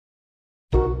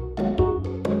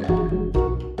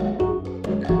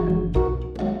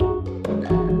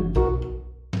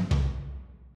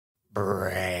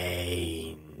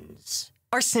Brains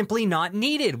are simply not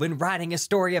needed when writing a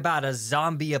story about a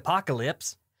zombie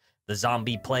apocalypse. The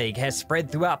zombie plague has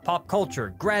spread throughout pop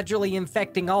culture, gradually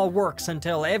infecting all works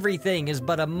until everything is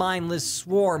but a mindless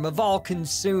swarm of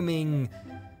all-consuming...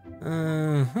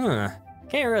 Can't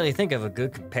really think of a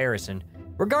good comparison.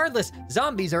 Regardless,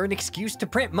 zombies are an excuse to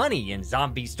print money, and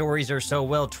zombie stories are so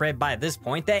well tread by this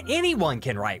point that anyone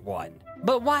can write one.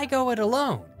 But why go it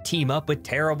alone? Team up with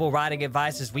terrible writing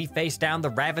advice as we face down the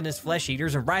ravenous flesh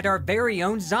eaters and write our very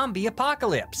own zombie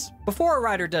apocalypse. Before a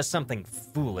writer does something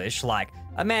foolish like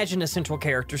imagine a central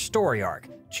character story arc,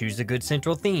 choose a good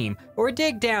central theme, or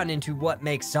dig down into what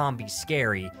makes zombies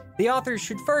scary, the author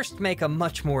should first make a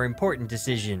much more important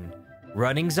decision.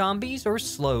 Running zombies or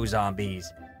slow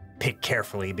zombies? Pick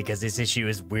carefully because this issue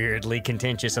is weirdly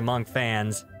contentious among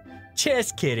fans.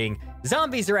 Just kidding.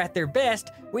 Zombies are at their best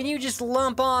when you just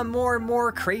lump on more and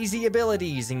more crazy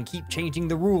abilities and keep changing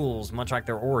the rules, much like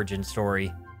their origin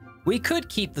story. We could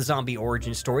keep the zombie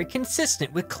origin story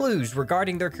consistent with clues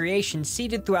regarding their creation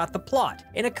seeded throughout the plot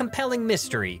in a compelling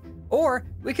mystery, or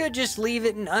we could just leave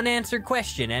it an unanswered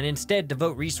question and instead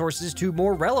devote resources to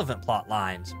more relevant plot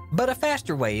lines. But a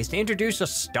faster way is to introduce a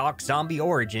stock zombie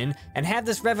origin and have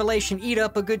this revelation eat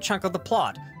up a good chunk of the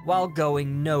plot while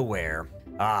going nowhere.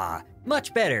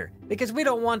 Much better, because we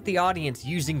don't want the audience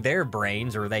using their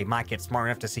brains or they might get smart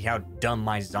enough to see how dumb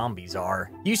my zombies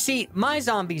are. You see, my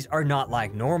zombies are not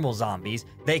like normal zombies.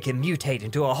 They can mutate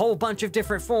into a whole bunch of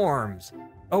different forms.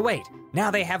 Oh wait, now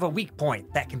they have a weak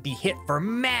point that can be hit for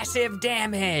massive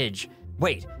damage.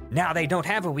 Wait, now they don't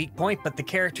have a weak point, but the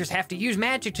characters have to use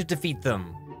magic to defeat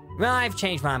them. I've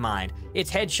changed my mind.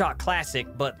 It's Headshot Classic,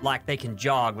 but like they can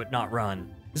jog but not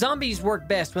run. Zombies work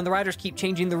best when the writers keep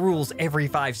changing the rules every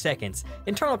 5 seconds.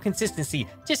 Internal consistency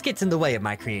just gets in the way of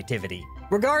my creativity.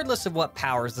 Regardless of what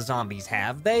powers the zombies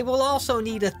have, they will also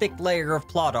need a thick layer of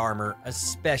plot armor,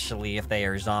 especially if they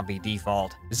are zombie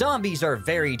default. Zombies are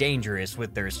very dangerous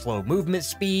with their slow movement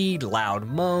speed, loud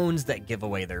moans that give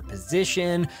away their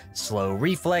position, slow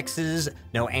reflexes,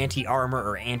 no anti-armor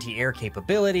or anti-air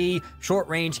capability,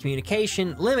 short-range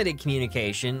communication,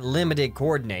 limited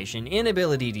coordination,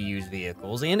 inability to use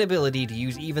vehicles, inability to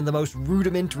use even the most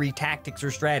rudimentary tactics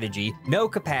or strategy, no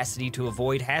capacity to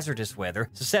avoid hazardous weather,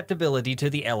 susceptibility to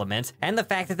the elements, and the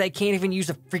fact that they can't even use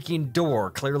a freaking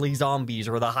door. Clearly zombies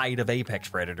are the height of apex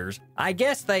predators. I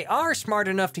guess they are smart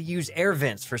enough to use air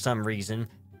vents for some reason.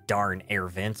 Darn air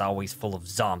vents, always full of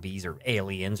zombies or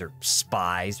aliens or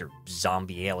spies or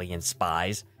zombie alien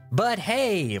spies. But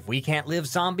hey, if we can't live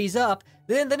zombies up,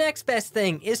 then the next best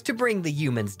thing is to bring the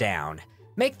humans down.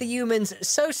 Make the humans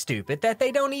so stupid that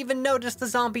they don't even notice the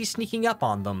zombies sneaking up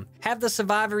on them. Have the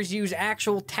survivors use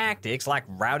actual tactics like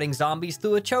routing zombies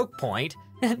through a choke point.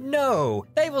 No,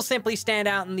 they will simply stand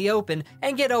out in the open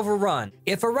and get overrun.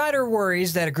 If a writer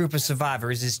worries that a group of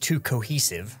survivors is too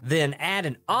cohesive, then add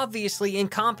an obviously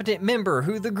incompetent member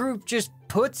who the group just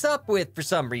puts up with for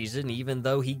some reason, even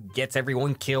though he gets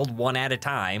everyone killed one at a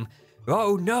time.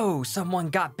 Oh no, someone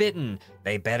got bitten.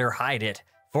 They better hide it.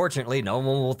 Fortunately, no one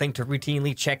will think to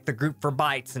routinely check the group for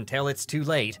bites until it's too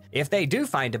late. If they do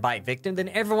find a bite victim, then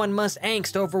everyone must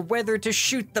angst over whether to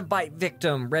shoot the bite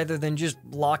victim rather than just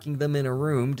locking them in a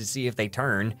room to see if they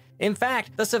turn. In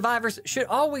fact, the survivors should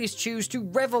always choose to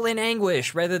revel in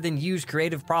anguish rather than use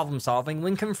creative problem solving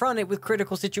when confronted with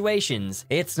critical situations.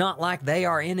 It's not like they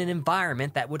are in an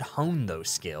environment that would hone those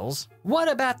skills. What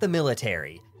about the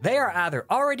military? They are either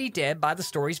already dead by the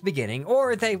story's beginning,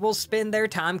 or they will spend their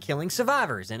time killing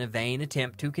survivors in a vain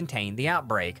attempt to contain the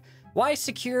outbreak. Why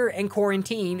secure and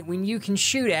quarantine when you can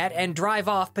shoot at and drive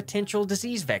off potential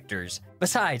disease vectors?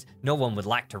 Besides, no one would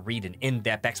like to read an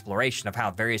in-depth exploration of how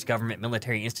various government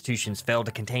military institutions failed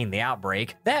to contain the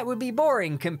outbreak. That would be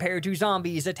boring compared to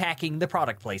zombies attacking the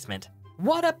product placement.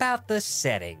 What about the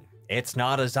setting? It's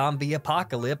not a zombie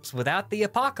apocalypse without the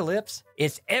apocalypse.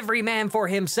 It's every man for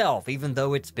himself, even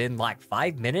though it's been like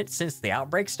 5 minutes since the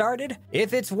outbreak started.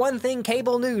 If it's one thing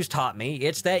cable news taught me,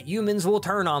 it's that humans will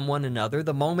turn on one another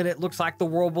the moment it looks like the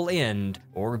world will end,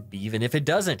 or even if it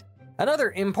doesn't.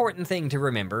 Another important thing to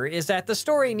remember is that the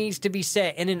story needs to be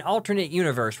set in an alternate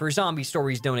universe where zombie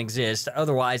stories don't exist,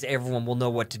 otherwise everyone will know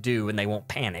what to do and they won't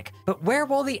panic. But where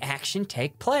will the action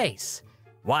take place?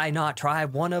 Why not try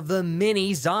one of the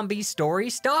many zombie story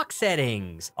stock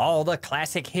settings? All the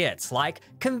classic hits like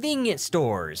convenience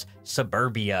stores,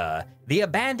 suburbia, the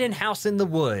abandoned house in the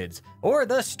woods, or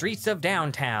the streets of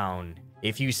downtown.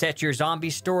 If you set your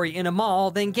zombie story in a mall,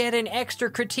 then get an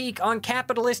extra critique on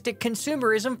capitalistic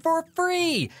consumerism for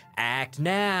free. Act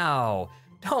now.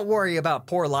 Don't worry about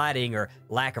poor lighting or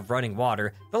lack of running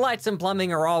water. The lights and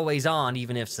plumbing are always on,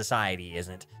 even if society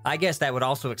isn't. I guess that would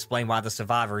also explain why the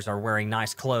survivors are wearing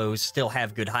nice clothes, still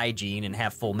have good hygiene, and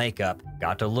have full makeup.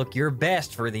 Got to look your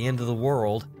best for the end of the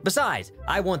world. Besides,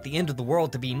 I want the end of the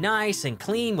world to be nice and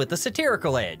clean with a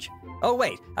satirical edge. Oh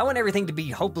wait, I want everything to be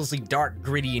hopelessly dark,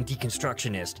 gritty, and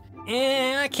deconstructionist.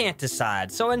 I can't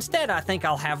decide, so instead I think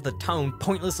I'll have the tone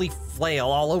pointlessly flail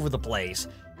all over the place.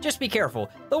 Just be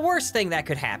careful. The worst thing that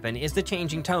could happen is the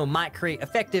changing tone might create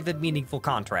effective and meaningful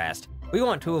contrast. We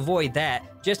want to avoid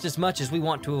that just as much as we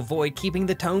want to avoid keeping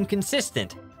the tone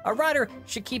consistent. A writer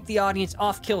should keep the audience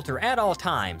off kilter at all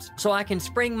times, so I can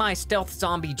spring my stealth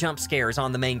zombie jump scares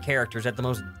on the main characters at the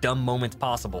most dumb moments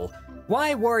possible.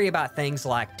 Why worry about things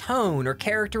like tone or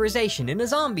characterization in a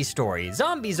zombie story?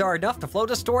 Zombies are enough to float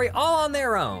a story all on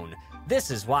their own.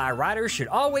 This is why writers should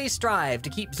always strive to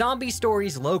keep zombie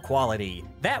stories low quality.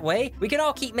 That way, we can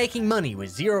all keep making money with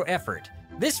zero effort.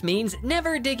 This means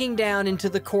never digging down into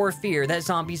the core fear that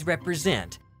zombies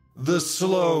represent. The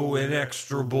slow,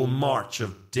 inexorable march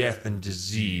of death and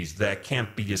disease that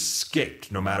can't be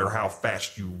escaped no matter how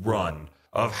fast you run.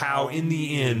 Of how in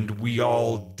the end we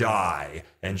all die,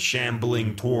 and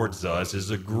shambling towards us is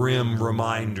a grim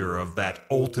reminder of that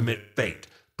ultimate fate,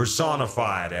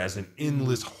 personified as an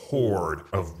endless horde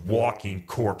of walking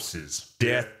corpses.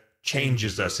 Death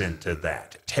changes us into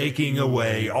that, taking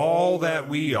away all that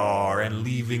we are and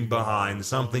leaving behind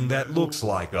something that looks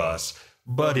like us,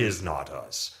 but is not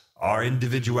us. Our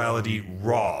individuality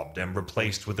robbed and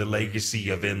replaced with a legacy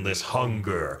of endless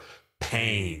hunger,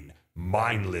 pain,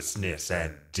 mindlessness,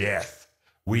 and death.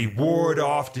 We ward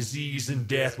off disease and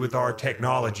death with our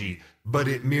technology, but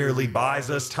it merely buys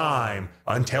us time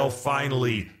until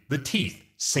finally the teeth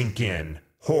sink in,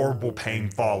 horrible pain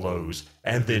follows,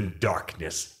 and then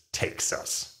darkness takes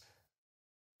us.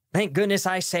 Thank goodness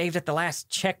I saved at the last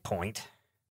checkpoint.